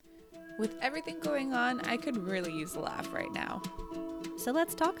With everything going on, I could really use a laugh right now. So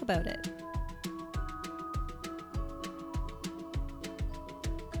let's talk about it.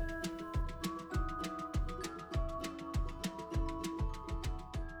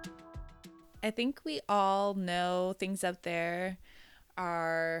 I think we all know things out there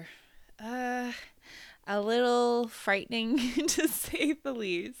are a little frightening to say the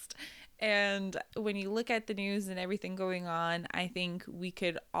least. And when you look at the news and everything going on, I think we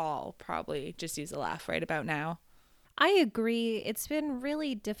could all probably just use a laugh right about now. I agree. It's been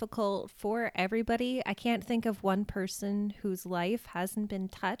really difficult for everybody. I can't think of one person whose life hasn't been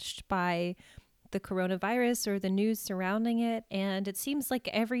touched by the coronavirus or the news surrounding it. And it seems like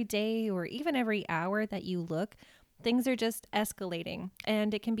every day or even every hour that you look, things are just escalating.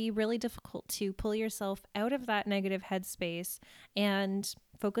 And it can be really difficult to pull yourself out of that negative headspace and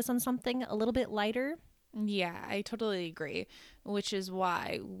focus on something a little bit lighter. Yeah, I totally agree, which is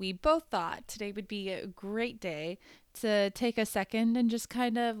why we both thought today would be a great day to take a second and just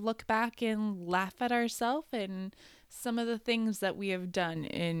kind of look back and laugh at ourselves and some of the things that we have done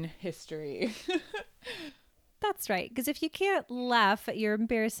in history. That's right. Because if you can't laugh at your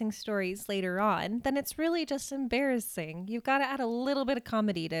embarrassing stories later on, then it's really just embarrassing. You've got to add a little bit of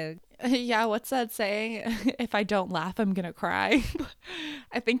comedy to. Yeah, what's that saying? If I don't laugh, I'm going to cry.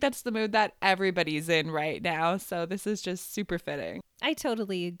 I think that's the mood that everybody's in right now. So this is just super fitting. I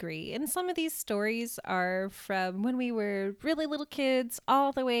totally agree. And some of these stories are from when we were really little kids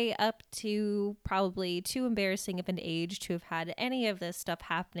all the way up to probably too embarrassing of an age to have had any of this stuff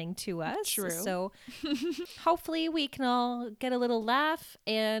happening to us. True. So hopefully we can all get a little laugh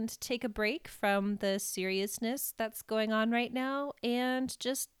and take a break from the seriousness that's going on right now and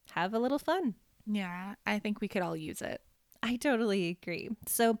just have a little fun. Yeah, I think we could all use it. I totally agree.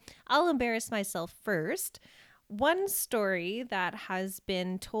 So I'll embarrass myself first. One story that has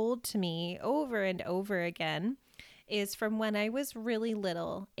been told to me over and over again is from when I was really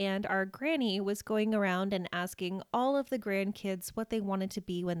little, and our granny was going around and asking all of the grandkids what they wanted to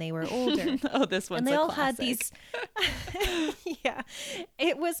be when they were older. Oh, this one's and they a all classic. had these. Yeah,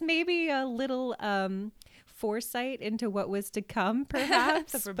 it was maybe a little foresight into what was to come,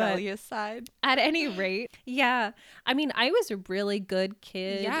 perhaps. The rebellious side. At any rate, yeah. I mean, I was a really good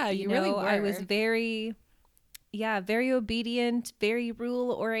kid. Yeah, you really were. I was very obedient, very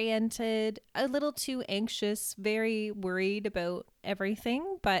rule oriented, a little too anxious, very worried about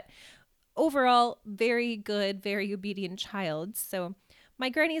everything, but overall, very good, very obedient child. So my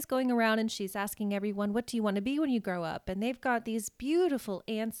granny is going around and she's asking everyone, what do you want to be when you grow up? And they've got these beautiful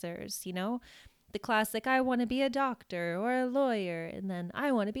answers, the classic, I want to be a doctor or a lawyer, and then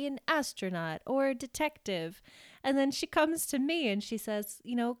I want to be an astronaut or a detective. And then she comes to me and she says,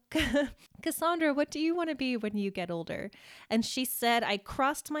 Cassandra, what do you want to be when you get older? And she said, I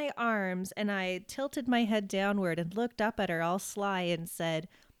crossed my arms and I tilted my head downward and looked up at her all sly and said,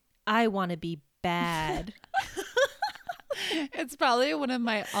 I want to be bad. It's probably one of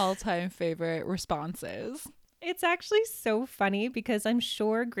my all-time favorite responses. It's actually so funny because I'm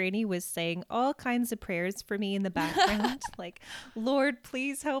sure Granny was saying all kinds of prayers for me in the background. Like, Lord,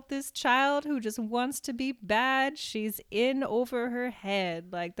 please help this child who just wants to be bad. She's in over her head.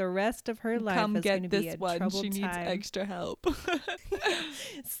 Like, the rest of her life is going to be a troubled time. She needs extra help.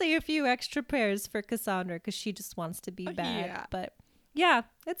 Say a few extra prayers for Cassandra because she just wants to be bad. Yeah. But yeah,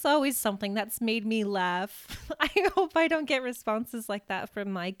 it's always something that's made me laugh. I hope I don't get responses like that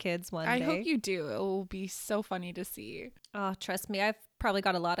from my kids one day. I hope you do. It will be so funny to see. Oh, trust me, I've probably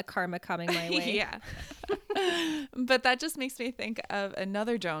got a lot of karma coming my way. Yeah. But that just makes me think of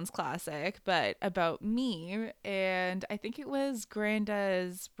another Jones classic, but about me. And I think it was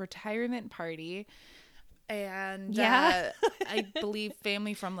Granda's retirement party. And yeah. I believe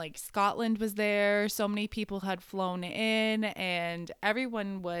family from like Scotland was there. So many people had flown in and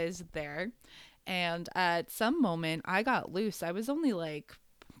everyone was there. And at some moment I got loose. I was only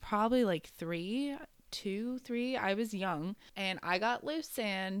probably 3. I was young and I got loose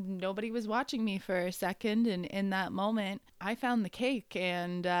and nobody was watching me for a second. And in that moment I found the cake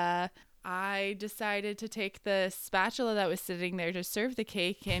and I decided to take the spatula that was sitting there to serve the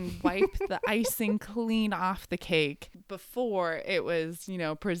cake and wipe the icing clean off the cake before it was,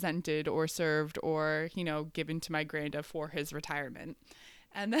 presented or served or, given to my granda for his retirement.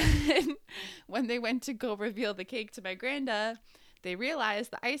 And then when they went to go reveal the cake to my granda, they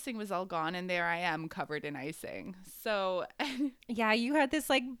realized the icing was all gone, and there I am covered in icing. So Yeah, you had this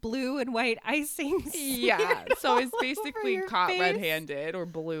like blue and white icing. yeah, so it's all over basically your caught face. red-handed or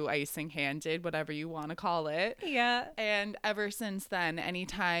blue icing handed, whatever you want to call it. Yeah. And ever since then,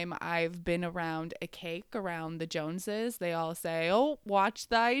 anytime I've been around a cake around the Joneses, they all say, "Oh, watch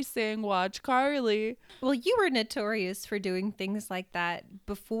the icing, watch Carly." Well, you were notorious for doing things like that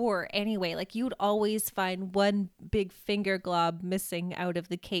before anyway. Like you would always find one big finger glob missing out of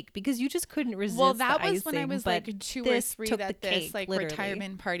the cake because you just couldn't resist Well, the that was icing. when I was but like 2 or this 3 took that the this cake, like literally.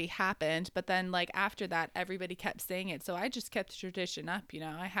 retirement party happened. But then like after that, everybody kept saying it. So I just kept the tradition up, you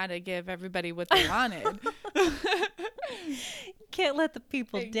know. I had to give everybody what they wanted. Can't let the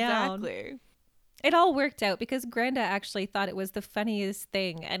people down. Exactly. It all worked out because Granda actually thought it was the funniest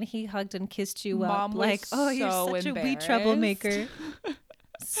thing, and he hugged and kissed you Mom up was like, "Oh, you're so such a wee embarrassed. troublemaker."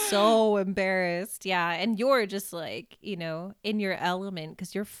 So embarrassed. Yeah, and you're just like, you know, in your element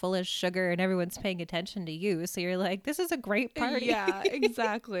because you're full of sugar and everyone's paying attention to you. So you're like, this is a great party. Yeah,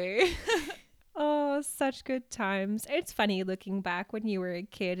 exactly. Oh, such good times. It's funny looking back when you were a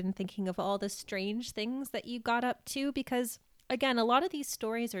kid and thinking of all the strange things that you got up to because again, a lot of these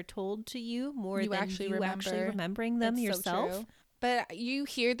stories are told to you more than actually you actually remembering them It's so yourself. true. But you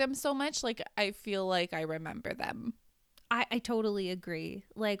hear them so much, like I feel like I remember them. I totally agree.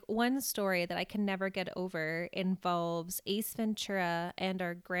 Like one story that I can never get over involves Ace Ventura and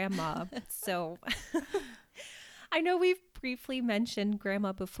our grandma. So I know we've briefly mentioned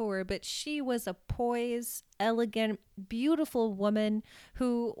grandma before, but she was a poised, elegant, beautiful woman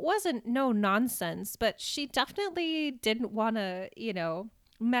who wasn't no nonsense, but she definitely didn't want to, you know,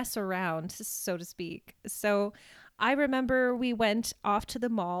 mess around, so to speak. So I remember we went off to the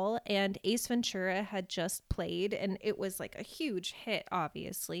mall and Ace Ventura had just played and it was like a huge hit,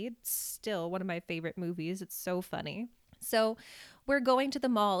 obviously. It's still one of my favorite movies. It's so funny. So we're going to the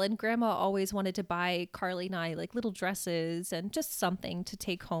mall and grandma always wanted to buy Carly and I like little dresses and just something to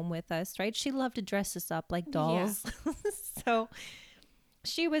take home with us, right? She loved to dress us up like dolls. Yeah. So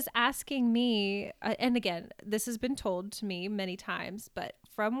she was asking me, and again, this has been told to me many times, but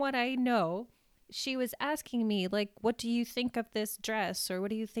from what I know, she was asking me, like, what do you think of this dress? Or what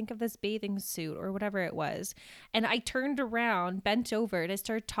do you think of this bathing suit? Or whatever it was. And I turned around, bent over, and I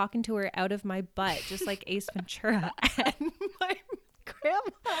started talking to her out of my butt, just like Ace Ventura. And my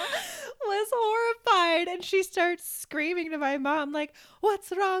grandma was horrified. And she starts screaming to my mom, like,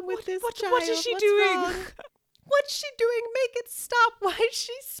 what's wrong with this child? What is she What's doing? wrong? What's she doing? Make it stop. Why is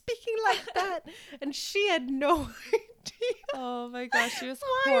she speaking like that? And she had no idea. Oh my gosh, she was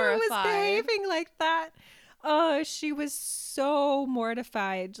Why horrified. I was behaving like that. Oh, she was so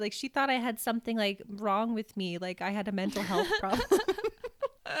mortified. Like she thought I had something like wrong with me, like I had a mental health problem.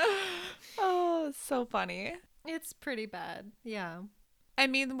 Oh, so funny. It's pretty bad. Yeah. I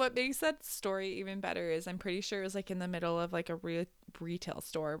mean, what makes that story even better is I'm pretty sure it was like in the middle of like a retail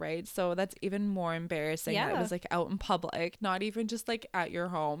store, right? So that's even more embarrassing. That it was like out in public, not even just like at your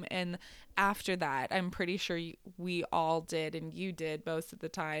home. And after that, I'm pretty sure we all did, and you did most of the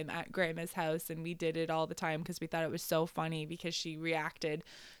time at grandma's house, and we did it all the time because we thought it was so funny because she reacted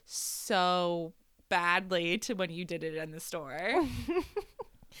so badly to when you did it in the store.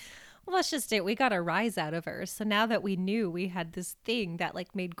 Well, that's just it. We got a rise out of her. So now that we knew we had this thing that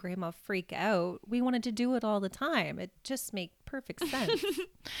like made grandma freak out, we wanted to do it all the time. It just made perfect sense.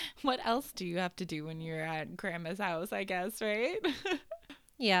 What else do you have to do when you're at grandma's house, I guess, right?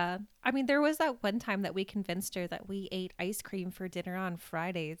 Yeah. I mean, there was that one time that we convinced her that we ate ice cream for dinner on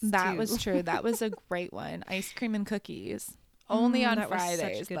Fridays. That too. was true. That was a great one. Ice cream and cookies. Only on that Fridays, was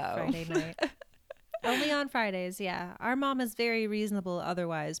such a good though. Friday night. Only on Fridays, yeah. Our mom is very reasonable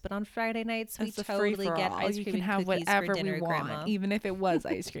otherwise, but on Friday nights we totally get ice cream You can and have cookies whatever for dinner, we want, Grandma. even if it was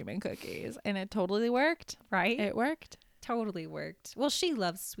ice cream and cookies, and it totally worked. Right? It worked. Totally worked. Well, she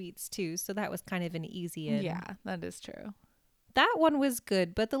loves sweets too, so that was kind of an easy in. Yeah, that is true. That one was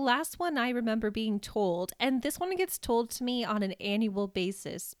good, but the last one I remember being told, and this one gets told to me on an annual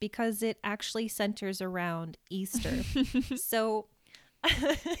basis because it actually centers around Easter. So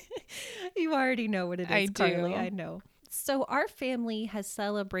you already know what it is, Carly. I know. So our family has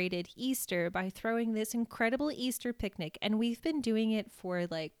celebrated Easter by throwing this incredible Easter picnic, and we've been doing it for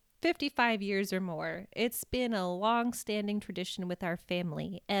like 55 years or more. It's been a long-standing tradition with our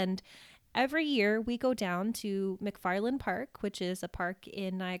family, and every year we go down to McFarland Park, which is a park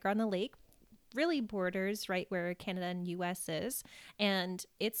in Niagara-on-the-Lake, really borders right where Canada and US is, and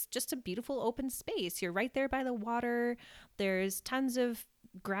it's just a beautiful open space. You're right there by the water. There's tons of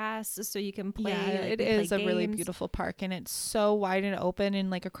grass so you can play. Yeah, like, it we play is a really games. beautiful park, and it's so wide and open, and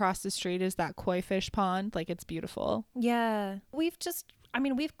like across the street is that koi fish pond. Like, it's beautiful. Yeah.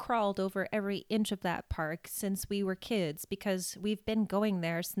 We've crawled over every inch of that park since we were kids because we've been going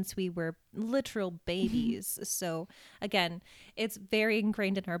there since we were literal babies. So, again, it's very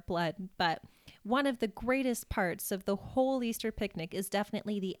ingrained in our blood. But one of the greatest parts of the whole Easter picnic is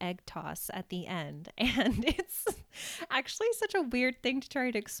definitely the egg toss at the end. And it's actually such a weird thing to try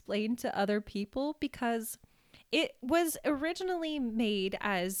to explain to other people because it was originally made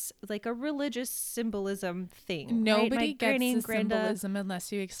as like a religious symbolism thing. Nobody right? My gets granny the and granda. symbolism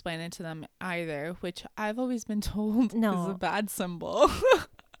unless you explain it to them either, which I've always been told is No. a bad symbol.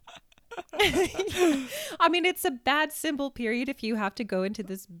 I mean, it's a bad symbol, period, if you have to go into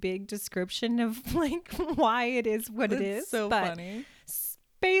this big description of like why it is what it is. It's so But funny.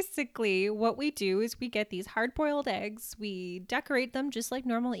 basically, what we do is we get these hard-boiled eggs, we decorate them just like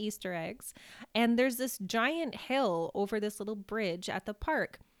normal Easter eggs, and there's this giant hill over this little bridge at the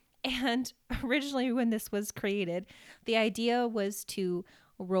park. And originally when this was created, the idea was to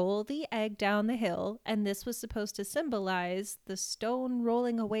roll the egg down the hill, and this was supposed to symbolize the stone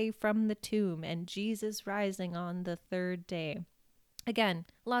rolling away from the tomb and Jesus rising on the third day. Again,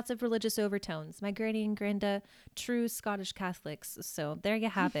 lots of religious overtones. My granny and granda, true Scottish Catholics. So there you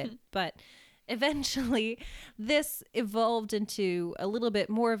have it. But eventually, this evolved into a little bit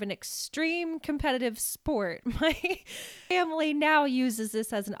more of an extreme competitive sport. My family now uses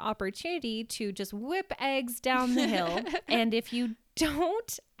this as an opportunity to just whip eggs down the hill. And if you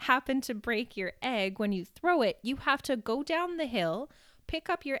don't happen to break your egg when you throw it, you have to go down the hill, pick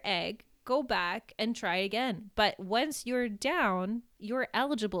up your egg, go back and try again. But once you're down, you're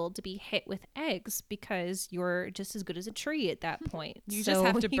eligible to be hit with eggs because you're just as good as a tree at that point. You So just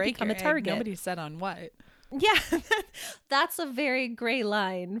have to you break become your a target. egg. Nobody said on what. Yeah, that's a very gray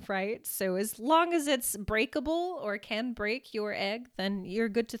line, right? So as long as it's breakable or can break your egg, then you're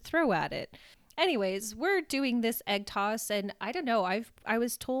good to throw at it. Anyways, we're doing this egg toss, and I don't know, I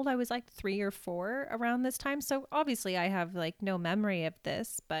was told I was like 3 or 4 around this time, so obviously I have like no memory of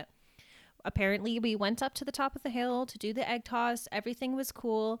this, but apparently we went up to the top of the hill to do the egg toss. Everything was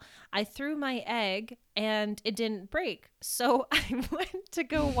cool. I threw my egg and it didn't break. So I went to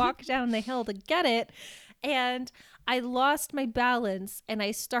go walk down the hill to get it, and I lost my balance and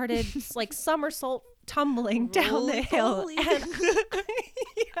I started like somersault tumbling down the hill. Yeah.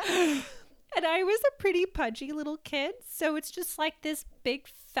 And I was a pretty pudgy little kid, so it's just like this big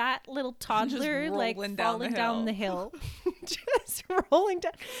fat little toddler like falling down the hill. Just rolling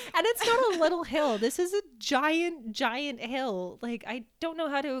down. And it's not a little hill. This is a giant hill. Like, I don't know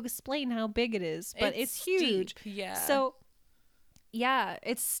how to explain how big it is, but it's huge. Steep, yeah. So yeah,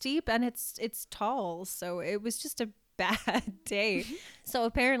 it's steep and it's tall. So it was just a bad day. So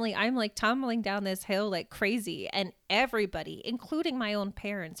apparently I'm like tumbling down this hill like crazy, and everybody, including my own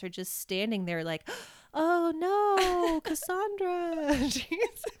parents, are just standing there like, oh no, Cassandra,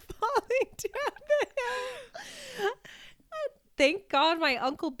 she's falling down the hill. Thank God my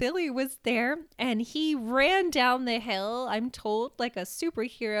Uncle Billy was there, and he ran down the hill, I'm told, like a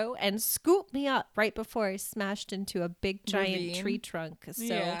superhero, and scooped me up right before I smashed into a big giant tree trunk.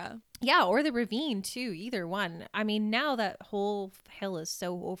 So yeah, or the ravine too, either one. I mean, now that whole hill is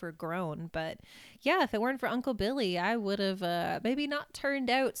so overgrown, but yeah, if it weren't for Uncle Billy, I would have maybe not turned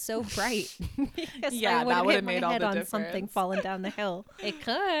out so bright. Yeah, that would have made all the on difference. Something falling down the hill. It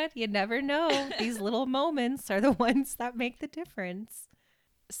could. You never know. These little moments are the ones that make the difference.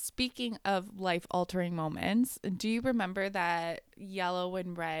 Speaking of life-altering moments, do you remember that yellow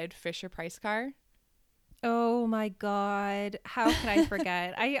and red Fisher-Price car? Oh my God. How could I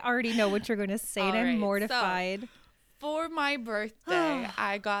forget? I already know what you're going to say, and I'm mortified. So, for my birthday,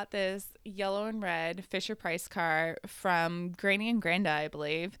 I got this yellow and red Fisher-Price car from Granny and Granda, I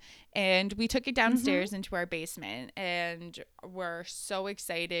believe. And we took it downstairs into our basement, and we're so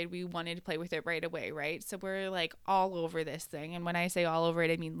excited. We wanted to play with it right away, right? So we're like all over this thing. And when I say all over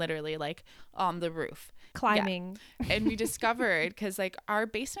it, I mean literally like on the roof. Climbing. Yeah. And we discovered, because like our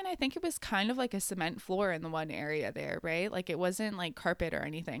basement, I think it was kind of like a cement floor in the one area there, right? Like it wasn't like carpet or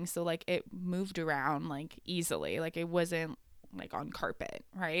anything. So like it moved around like easily. Like it wasn't like on carpet,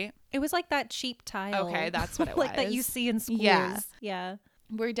 right? It was like that cheap tile. Okay, that's what it like was. that you see in schools. Yeah.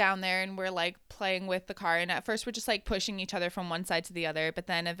 We're down there and we're like playing with the car, and at first we're just like pushing each other from one side to the other, but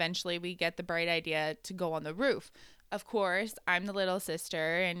then eventually we get the bright idea to go on the roof. Of course, I'm the little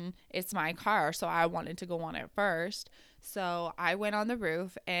sister and it's my car, so I wanted to go on it first. So I went on the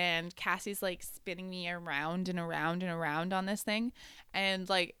roof, and Cassie's like spinning me around and around and around on this thing, and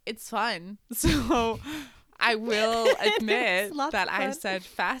like it's fun. So I will admit lots that of I fun. said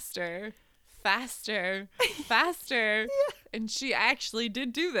faster, faster, faster. And she actually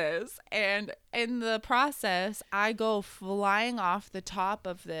did do this. And in the process, I go flying off the top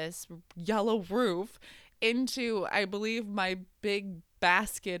of this yellow roof into, I believe, my big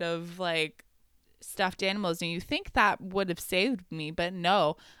basket of like stuffed animals. And you think that would have saved me, but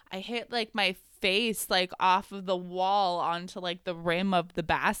no. I hit like my face like off of the wall onto like the rim of the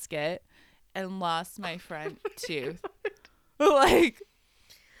basket and lost my front tooth. Like,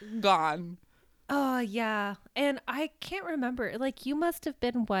 gone. Oh, yeah. And I can't remember. Like, you must have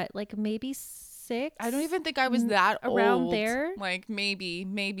been what? Like, maybe 6? I don't even think I was that around old. there. Like,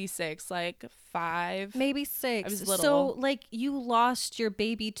 maybe 6, like 5. Maybe 6. I was little. So, like, you lost your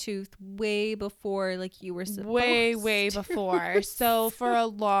baby tooth way before, like, you were supposed Way to. before. So, for a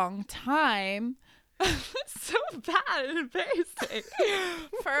long time, so bad and embarrassing.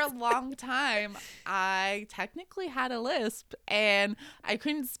 For a long time, I technically had a lisp and I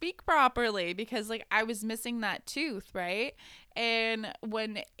couldn't speak properly because like I was missing that tooth, right? And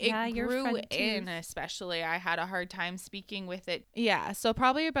when it your grew front in, tooth. especially, I had a hard time speaking with it. Yeah, so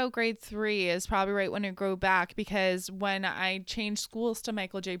probably about grade 3 is probably right when it grew back, because when I changed schools to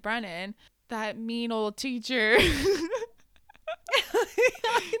Michael J. Brennan, that mean old teacher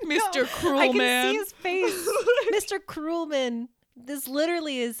Mr. Cruelman. I can see his face. Mr. Cruelman. This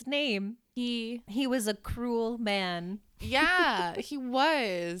literally his name. He was a cruel man. Yeah, he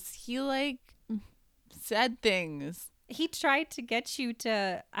was. He like said things. He tried to get you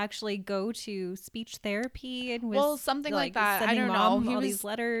to actually go to speech therapy and was something like that. I sending don't Mom know. all these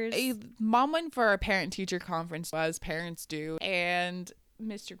letters. Mom went for a parent-teacher conference, as parents do, and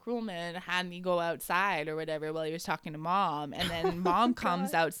Mr. Cruelman had me go outside or whatever while he was talking to Mom, and then Mom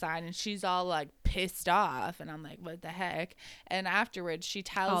comes outside and she's all like pissed off, and I'm like, what the heck? And afterwards she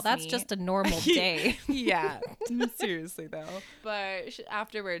tells me, oh, that's just a normal day. Yeah, seriously though. But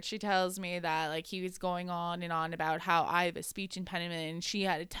afterwards she tells me that like he was going on and on about how I have a speech impediment, and she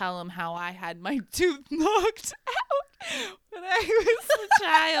had to tell him how I had my tooth knocked out when I was a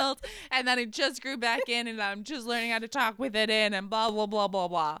child, and then it just grew back in, and I'm just learning how to talk with it in, and blah blah blah blah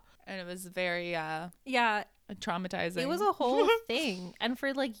blah. And it was very yeah, traumatizing. it was a whole thing. And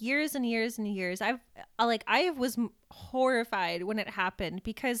for like years and years and years, I was horrified when it happened,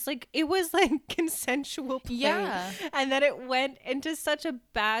 because like it was like consensual play. Yeah. And then it went into such a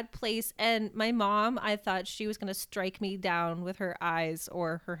bad place, and my mom, I thought she was gonna strike me down with her eyes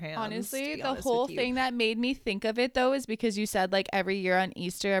or her hands. Honestly, the whole thing that made me think of it though is because you said like every year on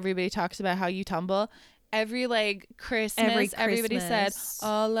Easter everybody talks about how you tumble. Every like Christmas, everybody said,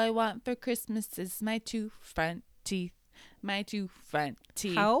 all I want for Christmas is my 2 front teeth. My 2 front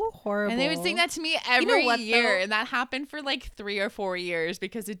teeth. How horrible. And they would sing that to me every year. though? And that happened for like 3 or 4 years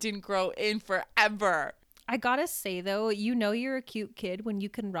because it didn't grow in forever. I gotta say though, you know you're a cute kid when you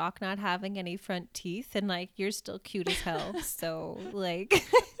can rock not having any front teeth, and like you're still cute as hell. So like,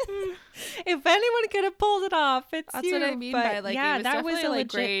 if anyone could have pulled it off, it's That's you. what I mean but by like, yeah, it was that was definitely a like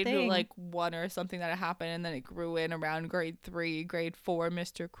legit grade thing. like 1 or something that happened, and then it grew in around grade 3, grade 4.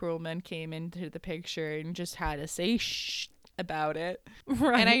 Mr. Cruelman came into the picture and just had to say shh about it.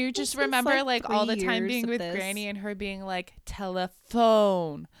 Right. And I just remember like all the time being with Granny and her being like,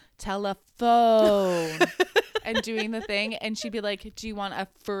 telephone and doing the thing, and she'd be like, do you want a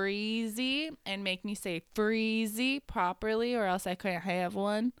freezy, and make me say freezy properly or else I couldn't have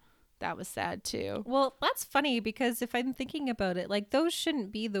one. That was sad too. Well, that's funny, because if I'm thinking about it, like those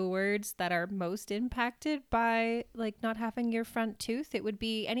shouldn't be the words that are most impacted by like not having your front tooth. It would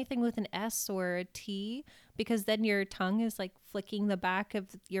be anything with an S or a T, because then your tongue is like flicking the back of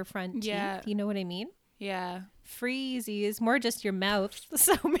your front teeth. You know what I mean? Yeah. Freezy is more just your mouth.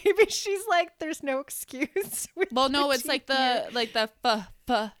 So maybe she's like, there's no excuse. Well, no, it's like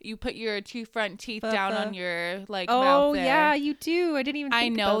the you put your 2 front teeth down on your like mouth there. Yeah, you do. I didn't even think I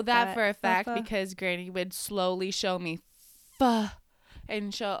know about that for a fact because Granny would slowly show me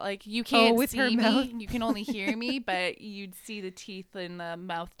and show like you can't with see her me. mouth. You can only hear me, but you'd see the teeth and the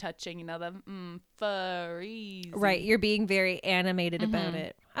mouth touching, you know, the furry. Right, you're being very animated about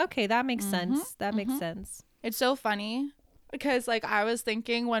it. Okay, that makes sense. That makes sense. It's so funny because like I was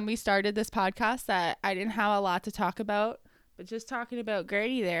thinking when we started this podcast that I didn't have a lot to talk about, but just talking about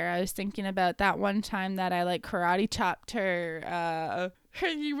Granny there, I was thinking about that one time that I like karate chopped her.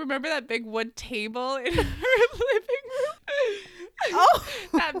 You remember that big wood table in her living room? Oh.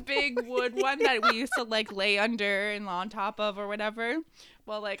 That big wood one that we used to like lay under and on top of or whatever.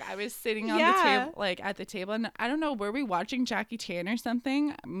 Well, like I was sitting on the table, like at the table, and I don't know, were we watching Jackie Chan or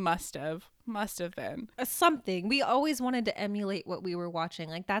something? Must have been Something. We always wanted to emulate what we were watching.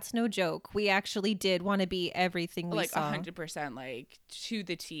 Like, that's no joke. We actually did want to be everything we like saw. 100%, like to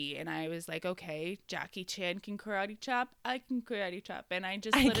the T. And I was like, okay, Jackie Chan can karate chop, I can karate chop, and I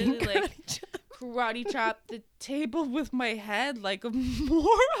just literally like karate chop the table with my head like a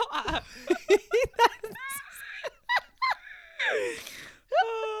moron.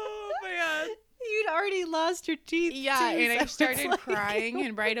 Oh my god. You'd already lost your teeth. Yeah, too, and I so started it's like, crying,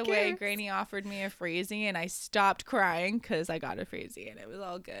 and right who away cares? Granny offered me a Freezy, and I stopped crying because I got a Freezy, and it was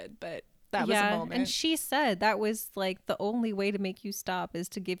all good. But that was a moment. And she said that was like the only way to make you stop is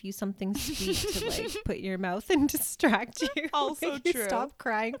to give you something sweet to like put in your mouth and distract you. Also Make you true. stop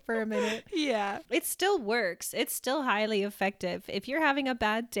crying for a minute. Yeah. It still works. It's still highly effective. If you're having a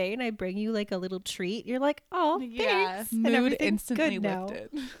bad day and I bring you like a little treat, you're like, oh, Yeah. thanks. And Mood everything's instantly good now.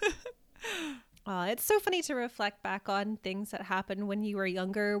 lifted. It's so funny to reflect back on things that happened when you were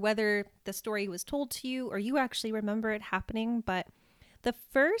younger, whether the story was told to you or you actually remember it happening. But the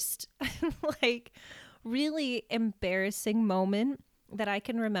first like really embarrassing moment that I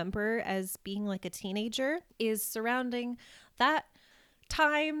can remember as being like a teenager is surrounding that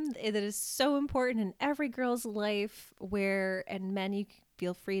time that is so important in every girl's life where, and men, you can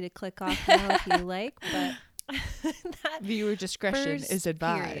feel free to click off now if you like, but that Viewer discretion first is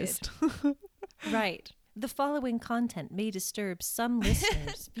advised. right. The following content may disturb some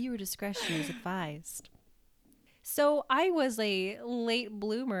listeners. Viewer discretion is advised. So I was a late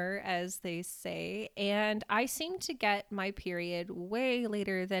bloomer, as they say, and I seemed to get my period way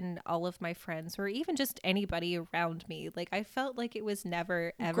later than all of my friends or even just anybody around me. Like, I felt like it was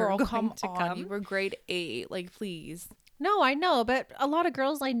never, ever Girl, going come to on. come. You were grade 8. Like, please. No, I know, but a lot of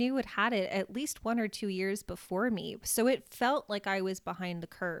girls I knew had it at least 1 or 2 years before me. So it felt like I was behind the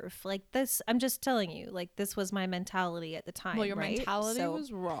curve. Like this, I'm just telling you, like this was my mentality at the time. Well, your right? mentality So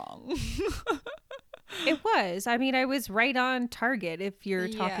was wrong. it was. I mean, I was right on target if you're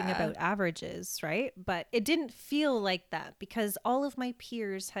talking Yeah. about averages, right? But it didn't feel like that because all of my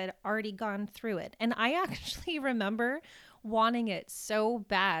peers had already gone through it. And I actually remember wanting it so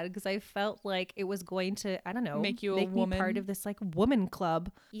bad because I felt like it was going to, I don't know, Make you a me woman. part of this like woman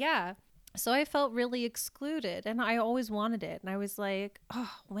club. Yeah. So I felt really excluded and I always wanted it. And I was like,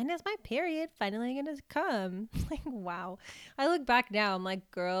 oh, when is my period finally going to come? Like, wow. I look back now, I'm like,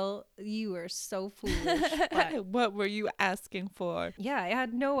 girl, you were so foolish. But What were you asking for? yeah, I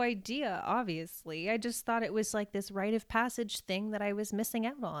had no idea, obviously. I just thought it was like this rite of passage thing that I was missing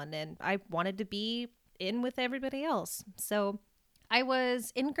out on. And I wanted to be in with everybody else. So I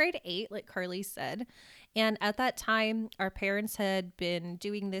was in grade 8, like Carly said. And at that time, our parents had been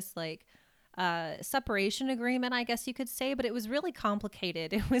doing this like separation agreement, I guess you could say, but it was really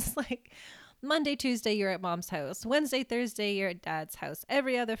complicated. It was like Monday, Tuesday, you're at mom's house. Wednesday, Thursday, you're at dad's house.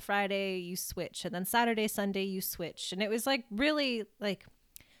 Every other Friday, you switch. And then Saturday, Sunday, you switch. And it was like really like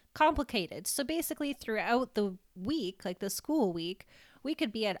complicated. So basically throughout the week, like the school week, we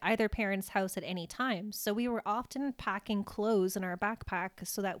could be at either parent's house at any time. So we were often packing clothes in our backpack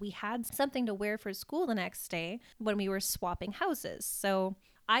so that we had something to wear for school the next day when we were swapping houses. So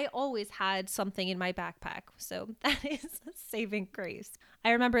I always had something in my backpack. So that is a saving grace.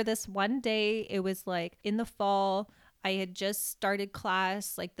 I remember this one day, it was like in the fall. I had just started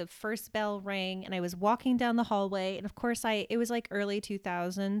class, like the first bell rang and I was walking down the hallway. And of course it was like early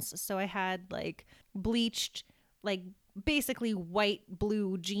 2000s. So I had like bleached, like basically white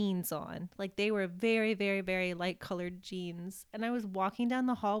blue jeans on. Like they were very, very, very light colored jeans. And I was walking down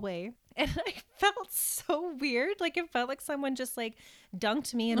the hallway and I felt so weird. Like it felt like someone just like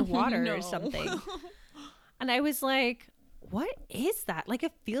dunked me in water or something. And I was like, what is that? Like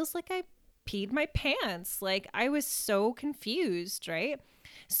it feels like I peed my pants. Like I was so confused, right?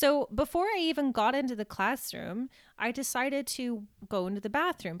 So before I even got into the classroom, I decided to go into the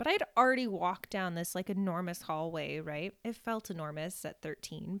bathroom, but I'd already walked down this like enormous hallway, right? It felt enormous at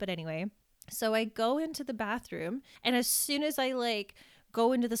 13, but anyway. So I go into the bathroom and as soon as I like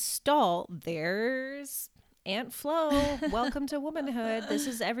go into the stall, there's Aunt Flo. Welcome to womanhood. This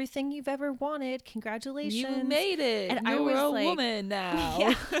is everything you've ever wanted. Congratulations. You made it. And You're I was a like, woman now.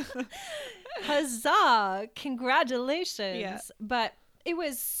 Yeah. Huzzah. Congratulations. Yeah. But it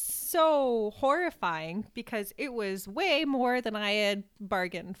was so horrifying because it was way more than I had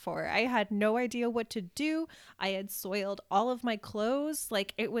bargained for. I had no idea what to do. I had soiled all of my clothes.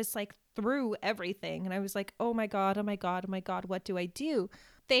 Like it was like through everything. And I was like, oh my God, oh my God, oh my God, what do I do?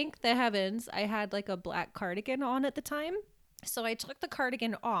 Thank the heavens I had like a black cardigan on at the time. So I took the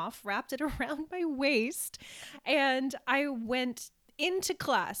cardigan off, wrapped it around my waist, and I went into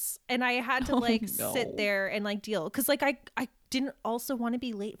class, and I had to Oh like sit no. there and like deal, because like I didn't also want to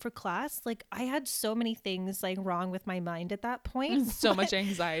be late for class. Like I had so many things like wrong with my mind at that point. So much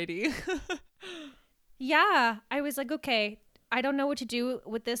anxiety. Yeah, I was like, okay, I don't know what to do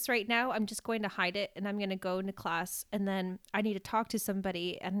with this right now. I'm just going to hide it, and I'm going to go into class, and then I need to talk to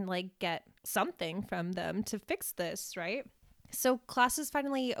somebody and like get something from them to fix this, right? So class is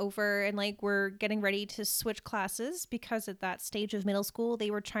finally over, and like we're getting ready to switch classes, because at that stage of middle school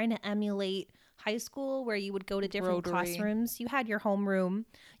they were trying to emulate high school, where you would go to different Rotary. classrooms. You had your homeroom.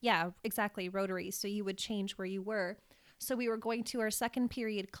 Yeah, exactly, rotary. So you would change where you were. So we were going to our second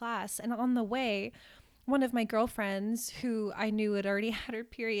period class, and on the way, one of my girlfriends, who I knew had already had her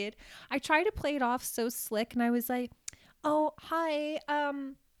period, I tried to play it off so slick, and I was like, "Oh, hi.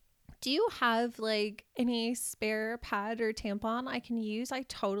 Do you have like any spare pad or tampon I can use? I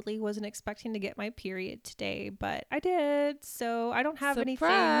totally wasn't expecting to get my period today, but I did. So I don't have anything. So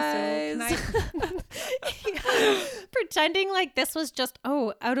can I?" Yeah. Pretending like this was just,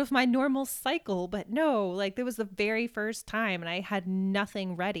 oh, out of my normal cycle. But no, like it was the very first time, and I had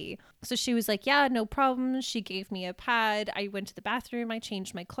nothing ready. So she was like, yeah, no problem. She gave me a pad. I went to the bathroom. I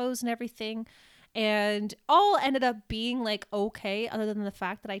changed my clothes and everything. And all ended up being like okay, other than the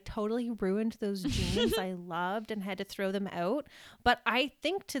fact that I totally ruined those jeans I loved and had to throw them out. But I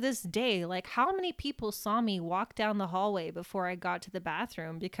think to this day, like, how many people saw me walk down the hallway before I got to the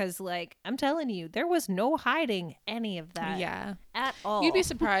bathroom? Because, like, I'm telling you, there was no hiding any of that Yeah. at all. You'd be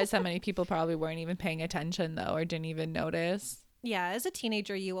surprised how many people probably weren't even paying attention though, or didn't even notice. Yeah, as a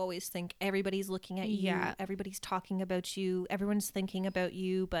teenager, you always think everybody's looking at you, Yeah. everybody's talking about you, everyone's thinking about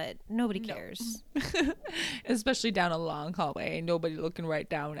you, but nobody No. cares. Especially down a long hallway, nobody looking right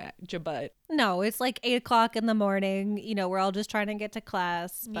down at your butt. No, it's like 8 o'clock in the morning. You know, we're all just trying to get to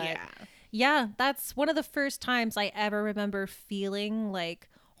class. But yeah, that's one of the first times I ever remember feeling like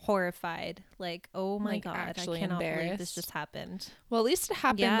horrified. Like, oh my Like, God, I actually cannot believe this embarrassed. just happened. Well, at least it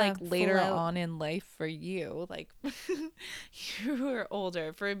happened Yeah, like full later out. on in life for you. Like you were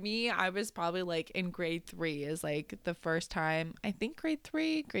older. For me, I was probably like in grade 3 is like the first time. I think grade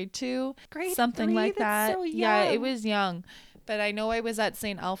 3, grade 2, Grade something 3? like That's that. so Yeah, it young. was young. But I know I was at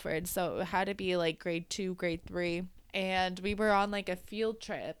St. Alfred, so it had to be like grade 2, grade 3. And we were on like a field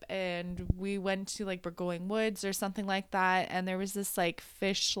trip, and we went to like Burgoyne Woods or something like that, and there was this like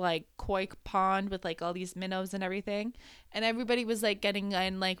fish like koi pond with like all these minnows and everything, and everybody was like getting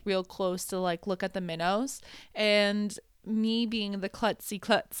in like real close to like look at the minnows, and me being the klutz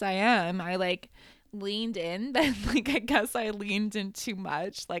I am, I like leaned in, but like I guess I leaned in too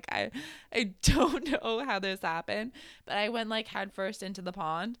much. Like I don't know how this happened, but I went like head first into the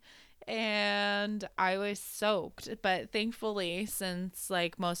pond, and I was soaked. But thankfully, since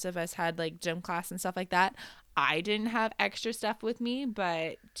like most of us had like gym class and stuff like that, I didn't have extra stuff with me,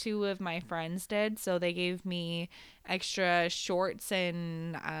 but two of my friends did. So they gave me extra shorts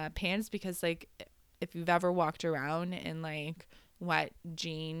and pants, because like if you've ever walked around in like wet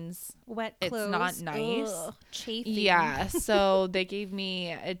jeans, Wet it's clothes. not nice. Ugh, chafing. Yeah, so they gave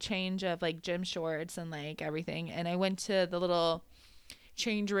me a change of like gym shorts and like everything, and I went to the little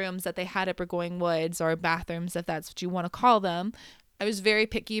change rooms that they had at Burgoyne Woods, or bathrooms if that's what you want to call them. I was very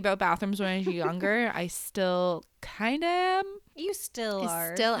picky about bathrooms when I was younger. I still kind of am. You still I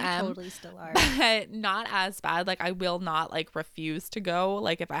are. still You am. totally still are. But not as bad. Like I will not like refuse to go.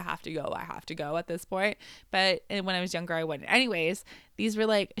 Like if I have to go, I have to go at this point. But when I was younger, I wouldn't. Anyways, these were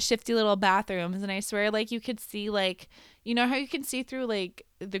like shifty little bathrooms, and I swear like you could see like, you know how you can see through like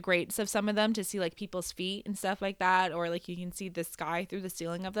the grates of some of them to see like people's feet and stuff like that, or like you can see the sky through the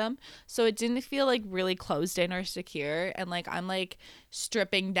ceiling of them. So it didn't feel like really closed in or secure, and like I'm like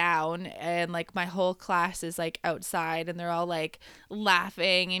stripping down, and like my whole class is like outside, and they're all like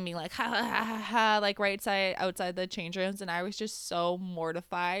laughing and being like ha ha ha ha, ha like outside the change rooms, and I was just so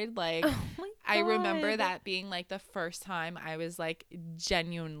mortified. Like Oh my I remember God. that being like the first time I was like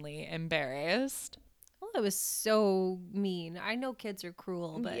genuinely embarrassed. Well, it was so mean. I know kids are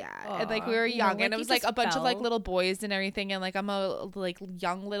cruel, but Yeah, and like we were young, and it you was like just a bunch of like fell. little boys and everything, and like I'm a like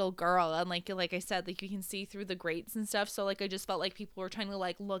young little girl, and like I said, like you can see through the grates and stuff, so like I just felt like people were trying to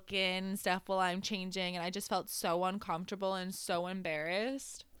like look in and stuff while I'm changing, and I just felt so uncomfortable and so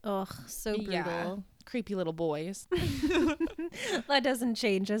embarrassed. Ugh, so Yeah, brutal. creepy little boys. That doesn't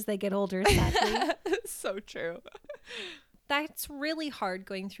change as they get older, sadly. So true. That's really hard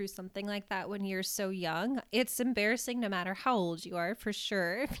going through something like that when you're so young. It's embarrassing no matter how old you are, for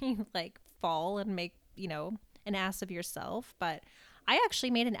sure, if you like fall and make, an ass of yourself. But I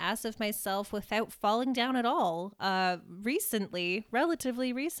actually made an ass of myself without falling down at all recently,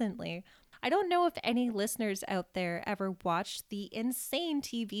 relatively recently. I don't know if any listeners out there ever watched the insane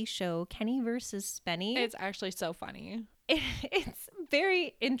TV show Kenny versus Spenny. It's actually so funny. It's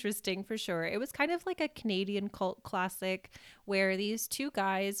very interesting for sure. It was kind of like a Canadian cult classic where these two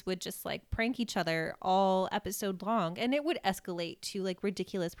guys would just like prank each other all episode long, and it would escalate to like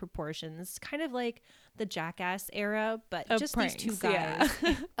ridiculous proportions, kind of like the Jackass era, but Of just pranks, these two guys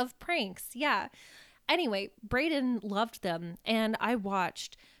yeah. of pranks. Yeah. Anyway, Brayden loved them, and I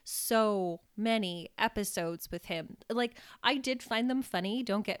watched so many episodes with him. Like, I did find them funny,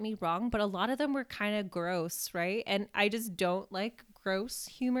 don't get me wrong, but a lot of them were kind of gross, right? And I just don't like gross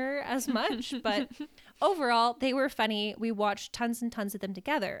humor as much, but overall, they were funny. We watched tons and tons of them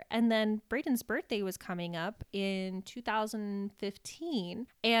together. And then Brayden's birthday was coming up in 2015,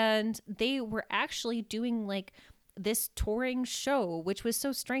 and they were actually doing like this touring show, which was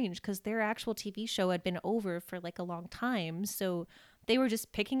so strange because their actual TV show had been over for like a long time. So they were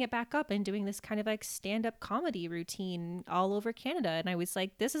just picking it back up and doing this kind of like stand-up comedy routine all over Canada. And I was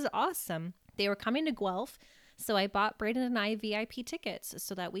like, this is awesome. They were coming to Guelph. So I bought Brayden and I VIP tickets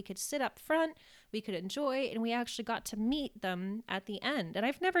so that we could sit up front, we could enjoy, and we actually got to meet them at the end. And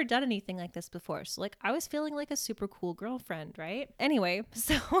I've never done anything like this before. So like I was feeling like a super cool girlfriend, right? Anyway,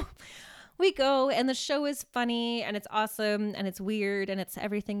 so we go, and the show is funny, and it's awesome, and it's weird, and it's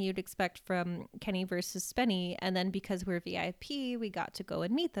everything you'd expect from Kenny versus Spenny. And then because we're VIP, we got to go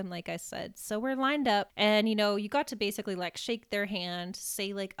and meet them, like I said. So we're lined up, and you know, you got to basically like shake their hand,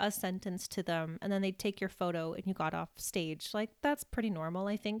 say like a sentence to them, and then they'd take your photo, and you got off stage. Like that's pretty normal,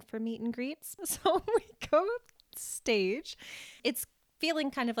 I think, for meet and greets. So we go stage. It's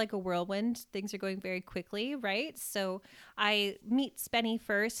feeling kind of like a whirlwind. Things are going very quickly, right? So I meet Spenny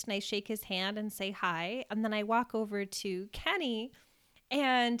first, and I shake his hand and say hi. And then I walk over to Kenny,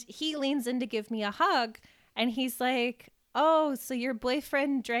 and he leans in to give me a hug. And he's like, oh, so your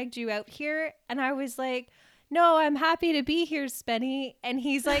boyfriend dragged you out here? And I was like, no, I'm happy to be here, Spenny. And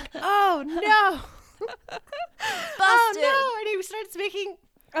he's like, oh, no. Oh, no. And he starts making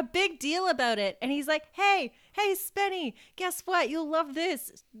a big deal about it. And he's like, hey, Spenny, guess what? You'll love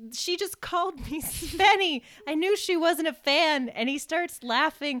this. She just called me Spenny. I knew she wasn't a fan. And he starts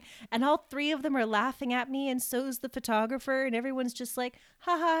laughing, and all three of them are laughing at me, and so's the photographer, and everyone's just like,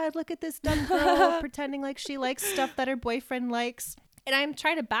 haha, look at this dumb girl pretending like she likes stuff that her boyfriend likes. And I'm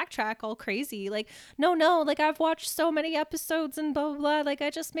trying to backtrack all crazy. Like, no, like I've watched so many episodes and blah, blah, blah. Like I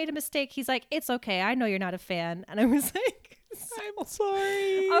just made a mistake. He's like, it's okay. I know you're not a fan. And I was like, I'm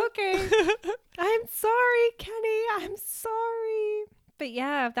sorry. Okay. I'm sorry, Kenny. I'm sorry. But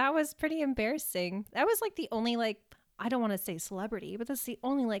yeah, that was pretty embarrassing. That was like the only like, I don't want to say celebrity, but that's the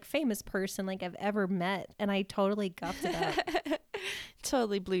only like famous person like I've ever met. And I totally guffed it up.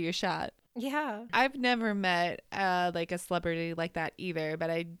 Totally blew your shot. Yeah. I've never met like a celebrity like that either, but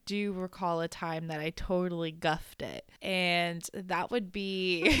I do recall a time that I totally guffed it. And that would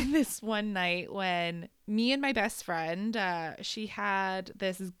be this one night when me and my best friend, she had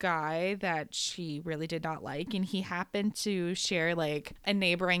this guy that she really did not like, and he happened to share like a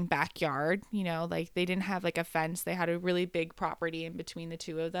neighboring backyard. You know, like they didn't have like a fence. They had a really big property in between the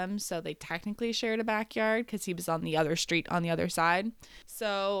two of them, so they technically shared a backyard because he was on the other street on the other side.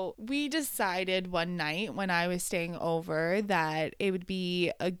 So we decided one night when I was staying over that it would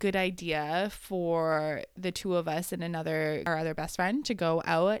be a good idea for the two of us and our other best friend to go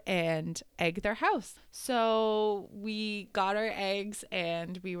out and egg their house. So we got our eggs,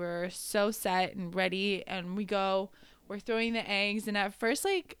 and we were so set and ready, and we're throwing the eggs, and at first,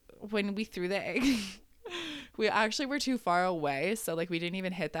 like when we threw the egg, we actually were too far away, so like we didn't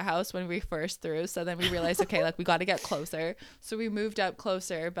even hit the house when we first threw. So then we realized, okay, like we got to get closer. So we moved up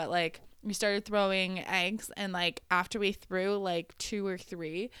closer, but like we started throwing eggs, and like after we threw like 2 or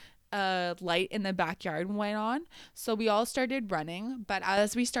 3, a light in the backyard went on. So we all started running, but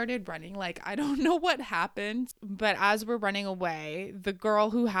as we started running, like I don't know what happened, but as we're running away, the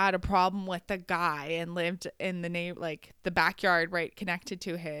girl who had a problem with the guy and lived in the backyard right connected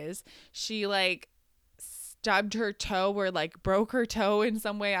to his, she like stubbed her toe or like broke her toe in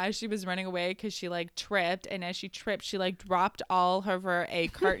some way as she was running away because she like tripped, and as she tripped she like dropped all of her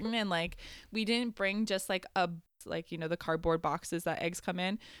egg carton. And like we didn't bring just like you know the cardboard boxes that eggs come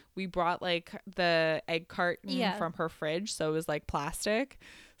in. We brought like the egg carton from her fridge, so it was like plastic.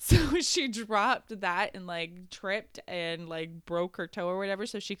 So she dropped that and like tripped and like broke her toe or whatever,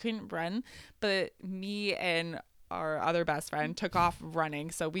 so she couldn't run. But me and our other best friend, took off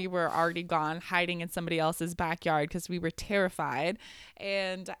running. So we were already gone, hiding in somebody else's backyard because we were terrified.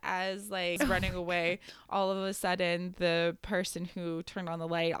 And as like running away, all of a sudden the person who turned on the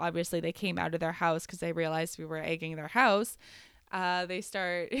light, obviously they came out of their house because they realized we were egging their house. They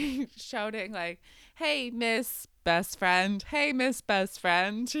start shouting like, "Hey, Miss Best Friend. Hey, Miss Best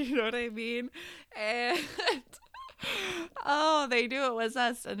Friend." You know what I mean? And oh, they knew it was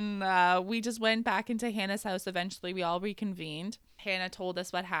us. And we just went back into Hannah's house. Eventually, we all reconvened. Hannah told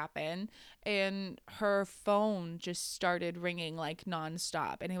us what happened, and her phone just started ringing like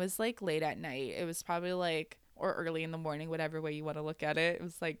nonstop. And it was like late at night. It was probably like, or early in the morning, whatever way you want to look at it. It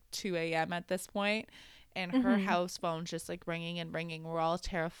was like 2 a.m. at this point. And her house phone's just like ringing and ringing. We're all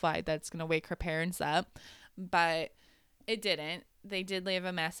terrified that it's going to wake her parents up. But it didn't. They did leave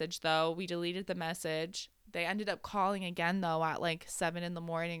a message, though. We deleted the message. They ended up calling again, though, at like 7 in the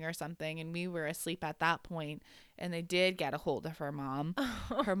morning or something, and we were asleep at that point, and they did get a hold of her mom.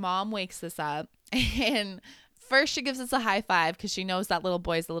 Her mom wakes us up, and first she gives us a high five because she knows that little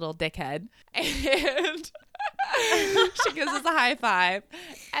boy's a little dickhead, and she gives us a high five,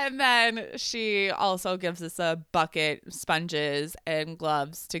 and then she also gives us a bucket, sponges, and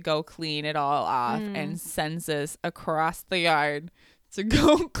gloves to go clean it all off, and sends us across the yard to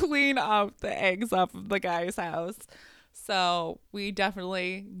go clean up the eggs off of the guy's house. So we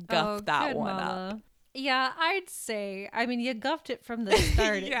definitely guffed that one up. Yeah, I'd say. I mean, you guffed it from the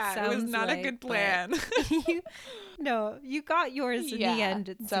start. Yeah, it was not a good plan. you got yours in the end,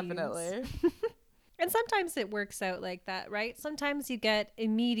 it definitely. seems. And sometimes it works out like that, right? Sometimes you get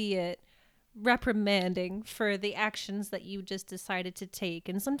immediate reprimanding for the actions that you just decided to take.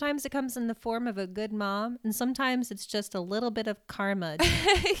 And sometimes it comes in the form of a good mom. And sometimes it's just a little bit of karma.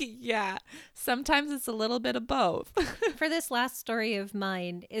 Yeah. Sometimes it's a little bit of both. For this last story of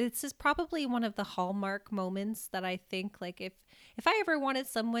mine, this is probably one of the hallmark moments that I think, like, if I ever wanted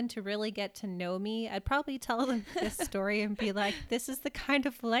someone to really get to know me, I'd probably tell them this story and be like, this is the kind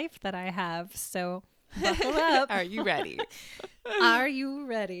of life that I have. So buckle up. Are you ready? Are you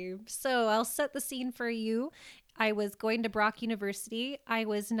ready? So I'll set the scene for you. I was going to Brock University. I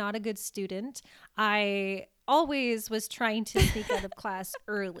was not a good student. I always was trying to sneak out of class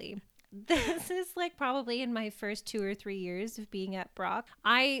early. This is like probably in my first 2 or 3 years of being at Brock.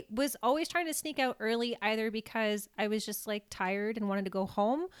 I was always trying to sneak out early, either because I was just like tired and wanted to go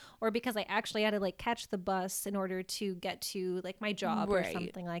home, or because I actually had to like catch the bus in order to get to like my job or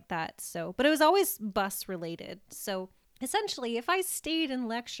something like that. So, but it was always bus related. So essentially, if I stayed in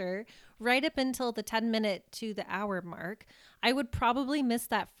lecture right up until the 10-minute to the hour mark, I would probably miss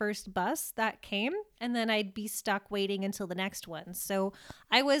that first bus that came, and then I'd be stuck waiting until the next one. So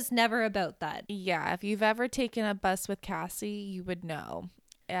I was never about that. Yeah, if you've ever taken a bus with Cassie, you would know.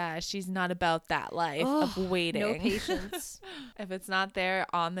 She's not about that life of waiting. No patience. If it's not there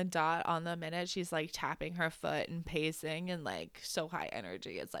on the dot, on the minute, she's like tapping her foot and pacing and like so high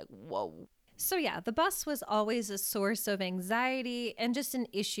energy. It's like, whoa. So yeah, the bus was always a source of anxiety and just an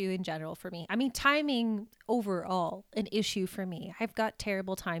issue in general for me. I mean, timing overall, an issue for me. I've got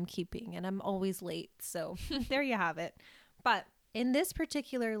terrible timekeeping and I'm always late. So there you have it. But in this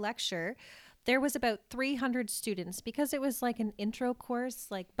particular lecture, there was about 300 students because it was like an intro course,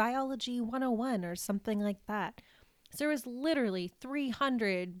 like Biology 101 or something like that. So there was literally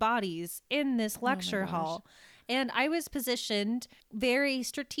 300 bodies in this lecture hall. And I was positioned very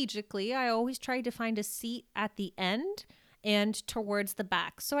strategically. I always tried to find a seat at the end and towards the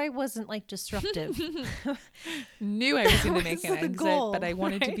back, so I wasn't like disruptive. Knew I was going to make an exit, goal, but I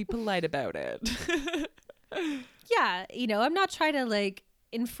wanted to be polite about it. Yeah, I'm not trying to like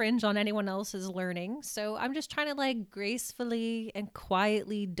infringe on anyone else's learning, so I'm just trying to like gracefully and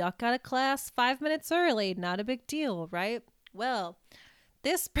quietly duck out of class 5 minutes early. Not a big deal, right? Well,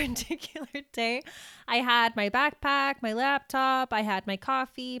 this particular day, I had my backpack, my laptop, I had my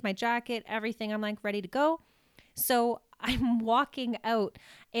coffee, my jacket, everything. I'm like ready to go. So I'm walking out,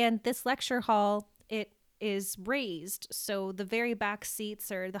 and this lecture hall, it is raised. So the very back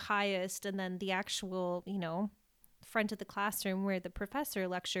seats are the highest, and then the actual, front of the classroom where the professor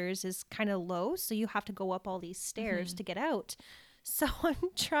lectures is kind of low. So you have to go up all these stairs to get out. So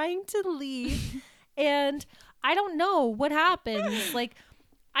I'm trying to leave, and I don't know what happens. Like,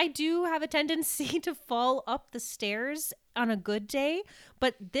 I do have a tendency to fall up the stairs on a good day,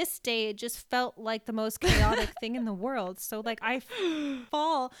 but this day it just felt like the most chaotic thing in the world. So like I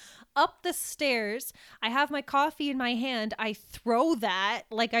fall up the stairs, I have my coffee in my hand, I throw that,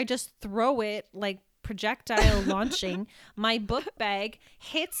 like I just throw it like projectile launching. My book bag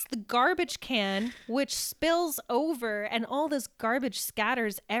hits the garbage can, which spills over, and all this garbage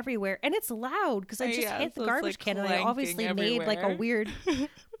scatters everywhere. And it's loud because I just hit the garbage can, and I obviously made like a weird...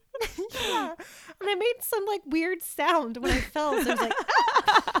 yeah. And I made some like weird sound when I fell. So I was like,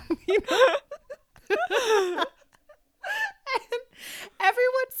 you know? And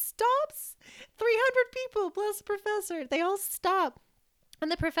everyone stops. 300 people plus the professor. They all stop.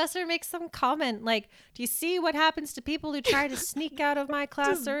 And the professor makes some comment like, do you see what happens to people who try to sneak out of my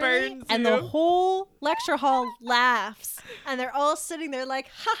class early? And the whole lecture hall laughs. And they're all sitting there like,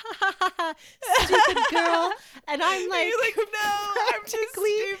 ha ha ha ha, ha stupid girl. And I'm like, no, I'm just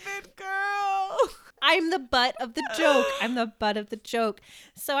stupid girl. I'm the butt of the joke. I'm the butt of the joke.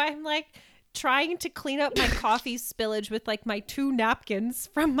 So I'm like trying to clean up my coffee spillage with like my 2 napkins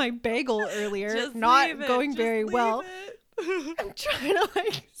from my bagel earlier. Not going very well. I'm trying to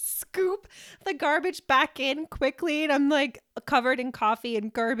like scoop the garbage back in quickly, and I'm like covered in coffee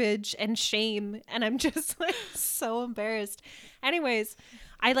and garbage and shame, and I'm just like so embarrassed. Anyways,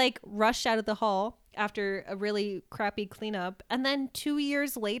 I like rushed out of the hall after a really crappy cleanup, and then 2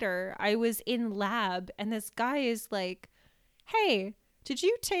 years later I was in lab, and this guy is like, hey, did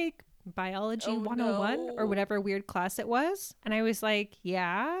you take biology 101 or whatever weird class it was? And I was like,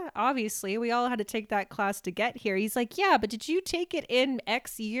 yeah, obviously we all had to take that class to get here. He's like, yeah, but did you take it in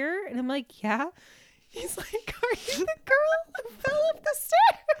X year? And I'm like, yeah. He's like, are you the girl who fell up the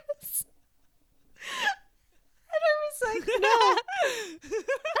stairs? And I was like, no,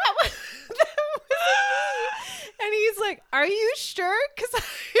 that was me. And he's like, are you sure? Because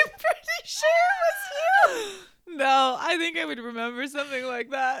I'm pretty sure it was you. No, I think I would remember something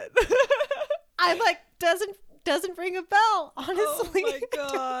like that. I'm like, doesn't ring a bell, honestly. Oh my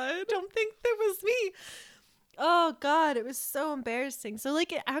God. Don't think that was me. Oh God, it was so embarrassing. So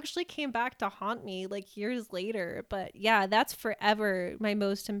like it actually came back to haunt me like years later. But yeah, that's forever my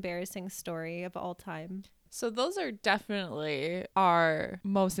most embarrassing story of all time. So those are definitely our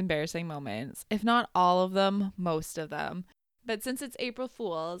most embarrassing moments. If not all of them, most of them. But since it's April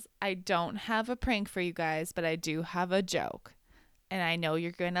Fool's, I don't have a prank for you guys, but I do have a joke. And I know you're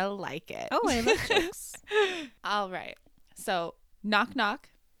going to like it. Oh, I love jokes. All right. So, knock, knock.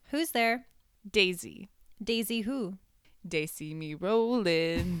 Who's there? Daisy. Daisy who? They see me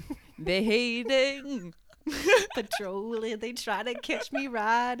rolling. They hating. Patrolling. They try to catch me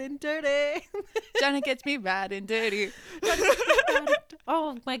riding dirty. Trying to catch me riding dirty.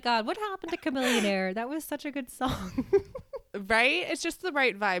 Oh, my God. What happened to Chameleonaire? That was such a good song. Right? It's just the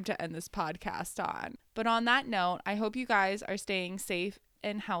right vibe to end this podcast on. But on that note, I hope you guys are staying safe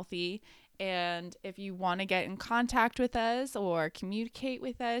and healthy. And if you want to get in contact with us or communicate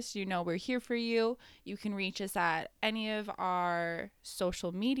with us, you know we're here for you. You can reach us at any of our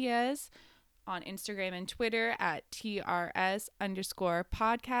social medias on Instagram and Twitter at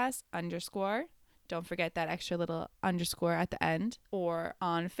TRS_podcast_. Don't forget that extra little underscore at the end. Or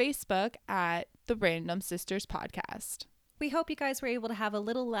on Facebook at The Random Sisters Podcast. We hope you guys were able to have a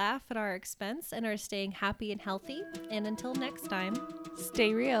little laugh at our expense and are staying happy and healthy. And until next time,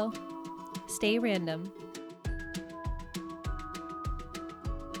 stay real. Stay random.